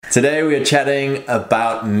Today we are chatting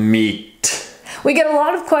about meat. We get a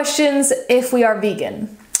lot of questions if we are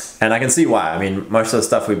vegan. And I can see why. I mean, most of the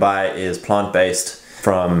stuff we buy is plant-based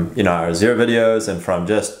from, our Zero videos and from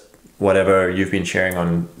just whatever you've been sharing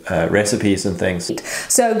on recipes and things.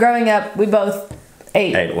 So growing up, we both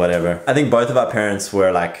ate whatever. I think both of our parents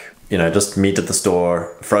were like, just meat at the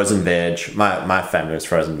store, frozen veg. My family was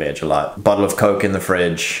frozen veg a lot. Bottle of Coke in the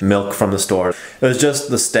fridge, milk from the store. It was just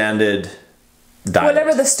the standard diet.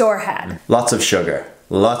 Whatever the store had. Lots of sugar.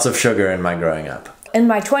 Lots of sugar in my growing up. In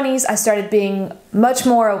my 20s, I started being much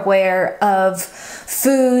more aware of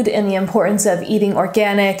food and the importance of eating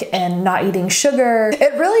organic and not eating sugar.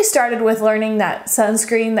 It really started with learning that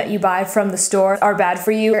sunscreen that you buy from the store are bad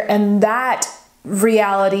for you, and that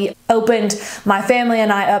reality opened my family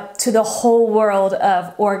and I up to the whole world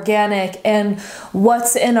of organic and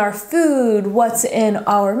what's in our food, what's in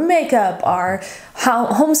our makeup, our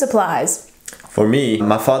home supplies. For me,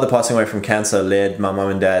 my father passing away from cancer led my mom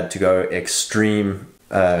and dad to go extreme.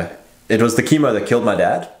 It was the chemo that killed my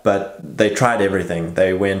dad, but they tried everything.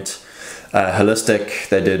 They went holistic,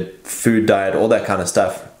 they did food diet, all that kind of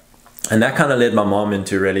stuff. And that kind of led my mom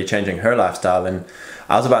into really changing her lifestyle. And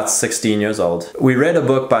I was about 16 years old. We read a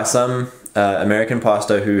book by some American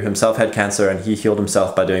pastor who himself had cancer, and he healed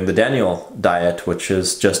himself by doing the Daniel diet, which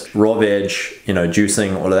is just raw veg,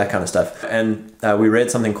 juicing, all of that kind of stuff. And we read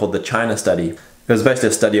something called the China Study. It was basically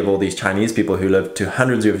a study of all these Chinese people who lived to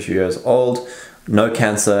hundreds of years old, no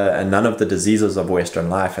cancer, and none of the diseases of Western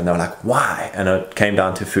life. And they were like, why? And it came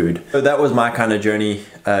down to food. So that was my kind of journey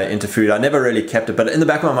into food. I never really kept it, but in the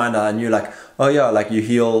back of my mind, I knew you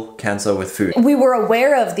heal cancer with food. We were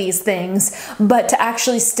aware of these things, but to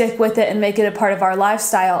actually stick with it and make it a part of our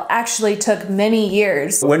lifestyle actually took many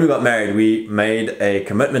years. When we got married, we made a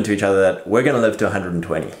commitment to each other that we're going to live to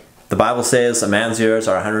 120. The Bible says a man's years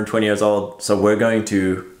are 120 years old, so we're going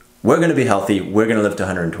to be healthy, we're going to live to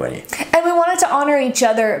 120. And we wanted to honor each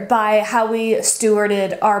other by how we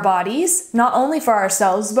stewarded our bodies, not only for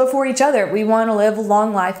ourselves, but for each other. We want to live a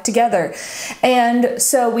long life together. And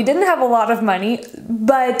so we didn't have a lot of money,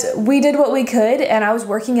 but we did what we could. And I was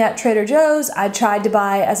working at Trader Joe's. I tried to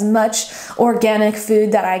buy as much organic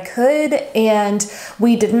food that I could. And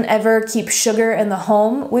we didn't ever keep sugar in the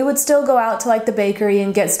home. We would still go out to like the bakery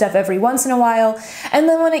and get stuff every once in a while. And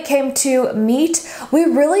then when it came to meat, we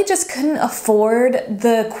really just couldn't afford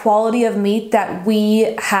the quality of meat that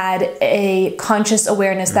we had a conscious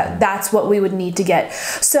awareness that that's what we would need to get.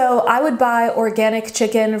 So I would buy organic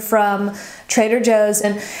chicken from Trader Joe's,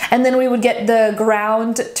 and then we would get the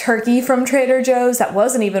ground turkey from Trader Joe's that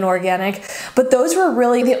wasn't even organic, but those were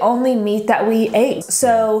really the only meat that we ate.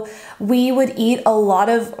 So we would eat a lot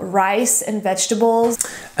of rice and vegetables.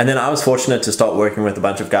 And then I was fortunate to start working with a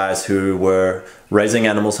bunch of guys who were raising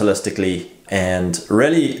animals holistically and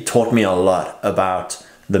really taught me a lot about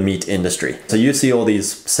the meat industry. So you see all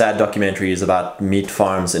these sad documentaries about meat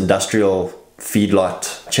farms, industrial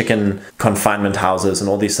feedlot, chicken confinement houses and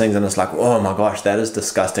all these things, and it's like, oh my gosh, that is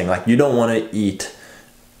disgusting. Like you don't want to eat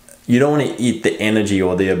the energy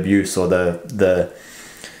or the abuse or the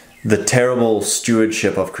terrible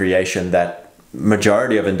stewardship of creation that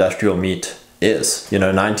majority of industrial meat is.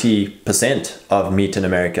 90% of meat in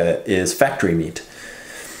America is factory meat.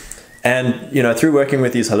 And through working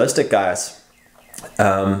with these holistic guys,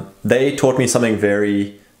 they taught me something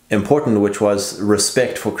very important, which was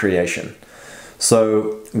respect for creation.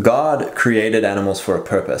 So God created animals for a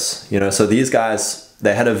purpose, so these guys,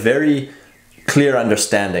 they had a very clear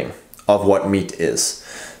understanding of what meat is.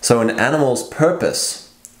 So an animal's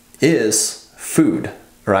purpose is food,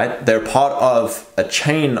 right? They're part of a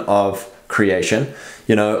chain of creation.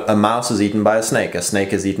 A mouse is eaten by a snake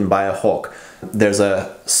is eaten by a hawk. There's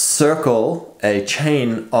a circle, a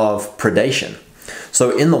chain of predation.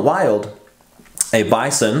 So in the wild, a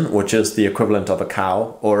bison, which is the equivalent of a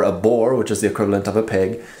cow, or a boar, which is the equivalent of a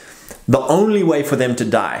pig, the only way for them to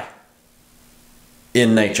die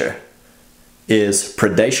in nature is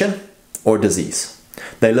predation or disease.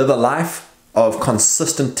 They live a life of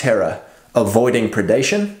consistent terror, avoiding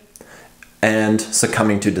predation and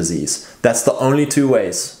succumbing to disease. That's the only two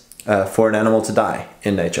ways for an animal to die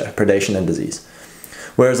in nature, predation and disease.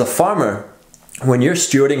 Whereas a farmer, when you're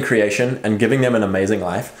stewarding creation and giving them an amazing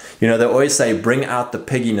life, they always say, bring out the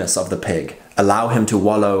pigginess of the pig. Allow him to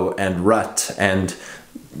wallow and rut and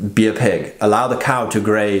be a pig. Allow the cow to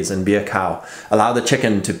graze and be a cow. Allow the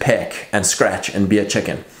chicken to peck and scratch and be a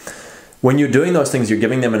chicken. When you're doing those things, you're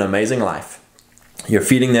giving them an amazing life. You're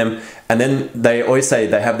feeding them, and then they always say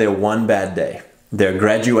they have their one bad day, their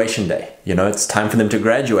graduation day. It's time for them to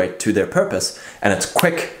graduate to their purpose, and it's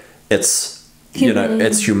quick, it's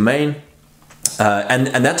humane,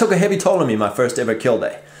 And that took a heavy toll on me, my first ever kill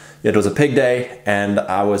day. It was a pig day, and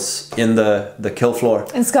I was in the kill floor.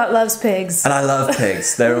 And Scott loves pigs. And I love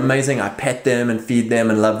pigs. They're amazing. I pet them and feed them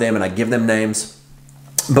and love them, and I give them names.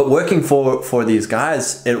 But working for these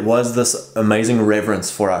guys, it was this amazing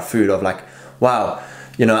reverence for our food of like, wow,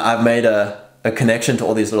 you know, I've made a connection to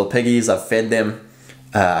all these little piggies. I've fed them,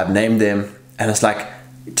 I've named them, and it's like,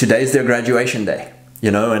 today's their graduation day,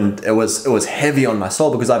 you know, and it was heavy on my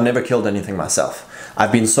soul because I've never killed anything myself.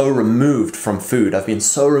 I've been so removed from food. I've been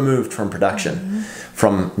so removed from production,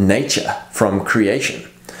 from nature, from creation,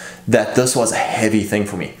 that this was a heavy thing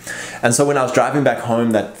for me. And so when I was driving back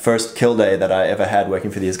home that first kill day that I ever had working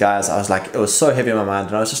for these guys, I was like, it was so heavy on my mind.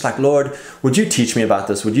 And I was just like, Lord, would you teach me about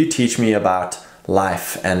this? Would you teach me about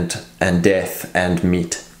life and death and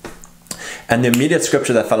meat? And the immediate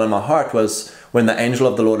scripture that fell in my heart was when the angel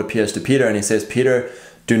of the Lord appears to Peter and he says, Peter,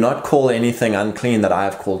 do not call anything unclean that I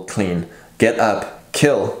have called clean. Get up,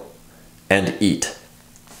 kill, and eat.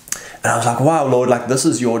 And I was like, wow, Lord, like this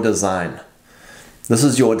is your design. This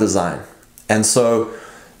is your design. And so,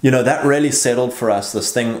 you know, that really settled for us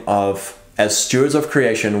this thing of, as stewards of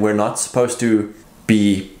creation, we're not supposed to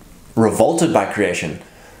be revolted by creation.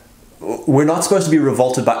 We're not supposed to be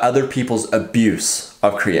revolted by other people's abuse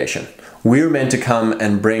of creation. We're meant to come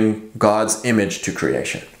and bring God's image to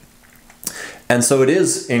creation. And so it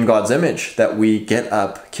is in God's image that we get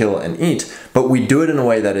up, kill, and eat, but we do it in a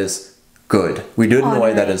way that is good. We do it in a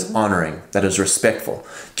way that is honoring, that is respectful.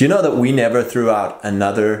 Do you know that we never threw out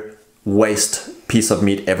another waste piece of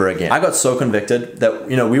meat ever again? I got so convicted that,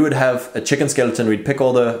 you know, we would have a chicken skeleton, we'd pick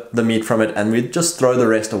all the meat from it, and we'd just throw the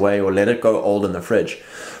rest away or let it go old in the fridge.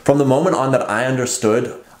 From the moment on that I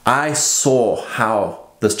understood, I saw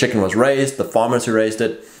how this chicken was raised, the farmers who raised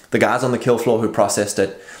it, the guys on the kill floor who processed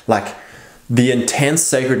it, like the intense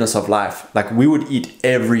sacredness of life. Like we would eat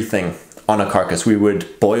everything on a carcass. We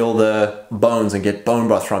would boil the bones and get bone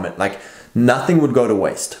broth from it. Like nothing would go to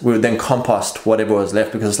waste. We would then compost whatever was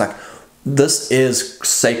left because it's like, this is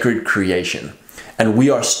sacred creation. And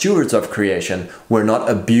we are stewards of creation. We're not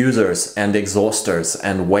abusers and exhausters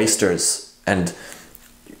and wasters and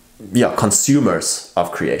consumers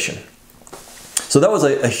of creation. So that was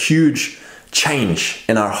a huge change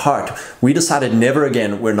in our heart. We decided never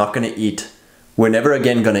again, we're never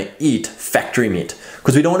again going to eat factory meat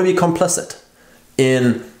because we don't want to be complicit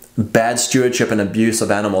in bad stewardship and abuse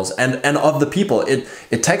of animals and of the people.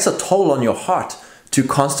 It takes a toll on your heart to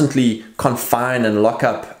constantly confine and lock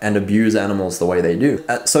up and abuse animals the way they do.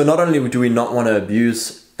 So not only do we not want to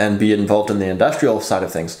abuse and be involved in the industrial side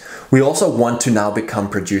of things, we also want to now become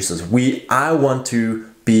producers. I want to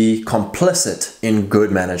be complicit in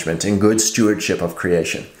good management, in good stewardship of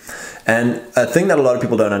creation. And a thing that a lot of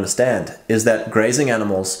people don't understand is that grazing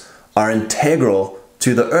animals are integral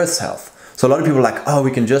to the earth's health. So a lot of people are like, oh,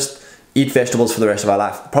 we can just eat vegetables for the rest of our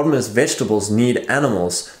life. The problem is vegetables need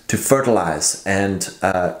animals to fertilize and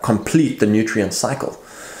complete the nutrient cycle.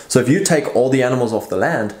 So if you take all the animals off the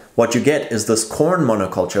land, what you get is this corn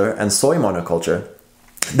monoculture and soy monoculture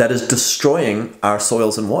that is destroying our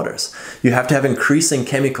soils and waters. You have to have increasing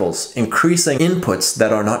chemicals, increasing inputs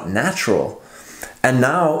that are not natural. And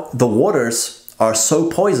now the waters are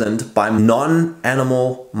so poisoned by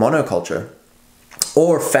non-animal monoculture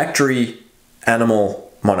or factory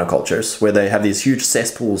animal monocultures where they have these huge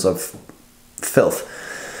cesspools of filth.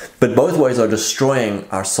 But both ways are destroying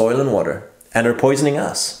our soil and water and are poisoning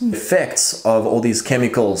us. Effects of all these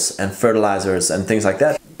chemicals and fertilizers and things like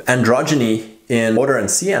that. Androgyny in water and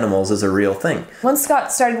sea animals is a real thing. Once Scott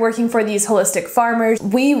started working for these holistic farmers,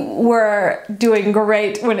 we were doing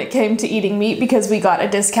great when it came to eating meat because we got a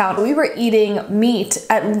discount. We were eating meat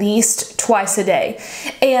at least twice a day.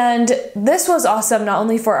 And this was awesome not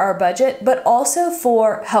only for our budget, but also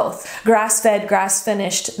for health. Grass-fed,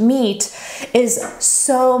 grass-finished meat is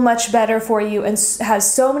so much better for you and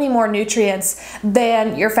has so many more nutrients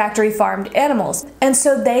than your factory farmed animals. And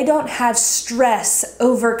so they don't have stress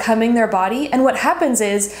overcoming their body. And what happens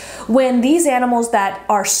is when these animals that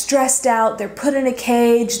are stressed out, they're put in a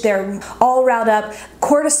cage, they're all riled up,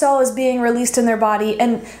 cortisol is being released in their body,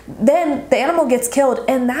 and then the animal gets killed,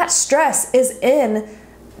 and that stress is in,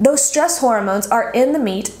 those stress hormones are in the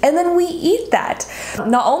meat, and then we eat that.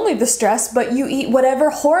 Not only the stress, but you eat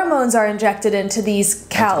whatever hormones are injected into these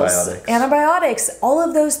cows. Antibiotics, all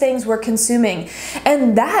of those things we're consuming.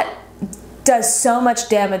 And that does so much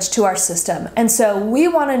damage to our system. And so we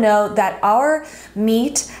want to know that our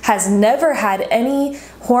meat has never had any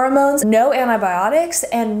hormones, no antibiotics,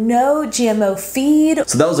 and no GMO feed.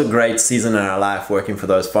 So that was a great season in our life working for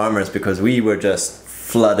those farmers because we were just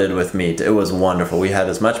flooded with meat. It was wonderful. We had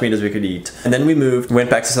as much meat as we could eat. And then we went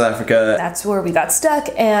back to South Africa. That's where we got stuck,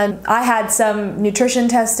 and I had some nutrition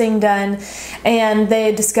testing done, and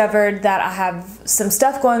they discovered that I have some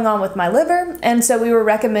stuff going on with my liver, and so we were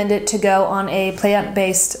recommended to go on a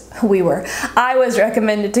I was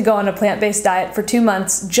recommended to go on a plant-based diet for 2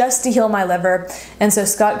 months just to heal my liver, and so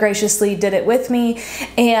Scott graciously did it with me,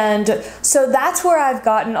 and so that's where I've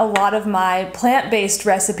gotten a lot of my plant-based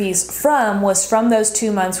recipes from, was from those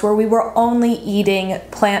 2 months where we were only eating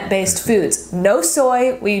plant-based foods. No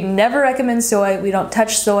soy, we never recommend soy, we don't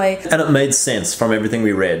touch soy. And it made sense from everything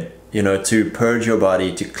we read. You know, to purge your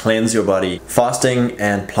body, to cleanse your body. Fasting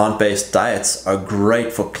and plant-based diets are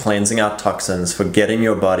great for cleansing out toxins, for getting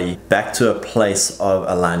your body back to a place of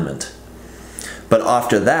alignment. But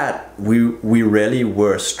after that, we really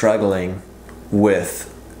were struggling with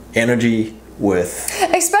energy,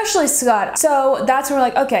 especially Scott. So that's when we're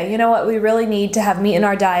like, okay, you know what, we really need to have meat in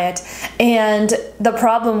our diet. And the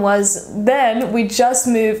problem was, then we just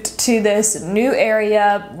moved to this new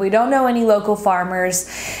area, we don't know any local farmers,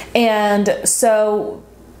 and so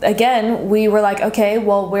again, we were like, okay,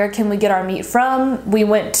 well, where can we get our meat from? We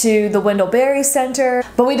went to the Wendell Berry Center,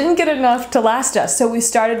 but we didn't get enough to last us. So we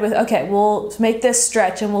started with, okay, we'll make this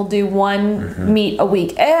stretch and we'll do one meat a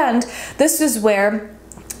week. And this is where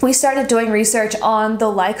we started doing research on the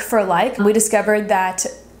like for like. We discovered that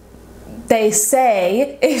they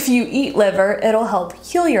say if you eat liver, it'll help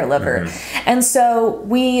heal your liver. And so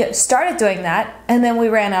we started doing that, and then we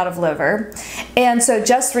ran out of liver. And so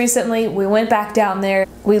just recently we went back down there,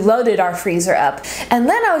 we loaded our freezer up. And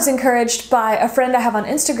then I was encouraged by a friend I have on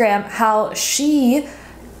Instagram, how she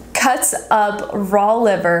cuts up raw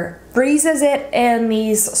liver, freezes it in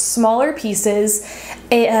these smaller pieces,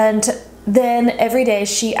 and then every day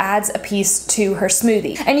she adds a piece to her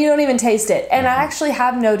smoothie, and you don't even taste it. And I actually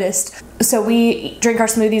have noticed, so we drink our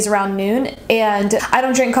smoothies around noon, and I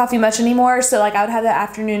don't drink coffee much anymore, so like I would have that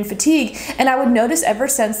afternoon fatigue, and I would notice ever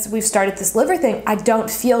since we've started this liver thing, I don't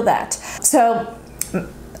feel that. So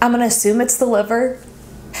I'm gonna assume it's the liver.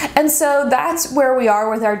 And so that's where we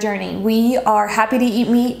are with our journey. We are happy to eat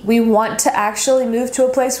meat. We want to actually move to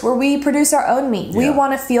a place where we produce our own meat. We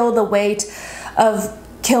want to feel the weight of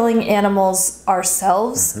killing animals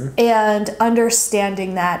ourselves and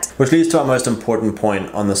understanding that. Which leads to our most important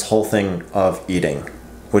point on this whole thing of eating,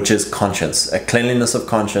 which is conscience, a cleanliness of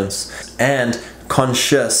conscience and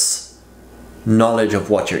conscious knowledge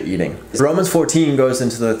of what you're eating. Romans 14 goes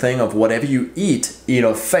into the thing of whatever you eat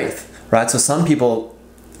of faith, right? So some people,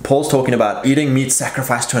 Paul's talking about eating meat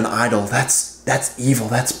sacrificed to an idol. That's evil,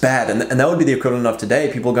 that's bad. And that would be the equivalent of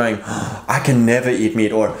today, people going, oh, I can never eat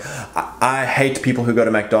meat, or I hate people who go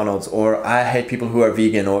to McDonald's, or I hate people who are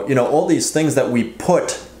vegan, or, all these things that we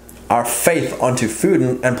put our faith onto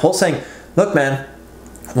food. And Paul's saying, look, man,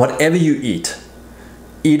 whatever you eat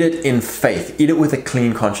it in faith, eat it with a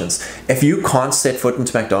clean conscience. If you can't set foot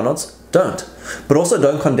into McDonald's, don't. But also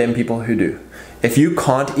don't condemn people who do. If you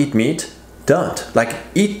can't eat meat, don't. Like,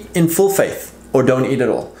 eat in full faith, or don't eat at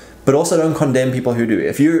all. But also don't condemn people who do.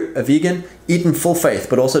 If you're a vegan, eat in full faith,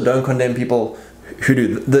 but also don't condemn people who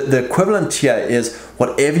do. The equivalent here is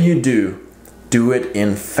whatever you do it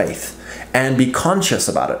in faith. And be conscious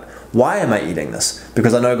about it. Why am I eating this?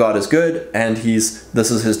 Because I know God is good and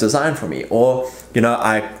this is his design for me. Or,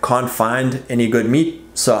 I can't find any good meat,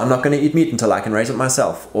 so I'm not going to eat meat until I can raise it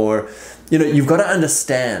myself. Or, you've got to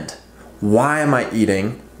understand, why am I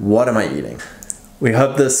eating? What am I eating? We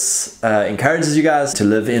hope this encourages you guys to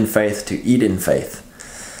live in faith, to eat in faith.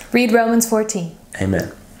 Read Romans 14.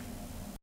 Amen.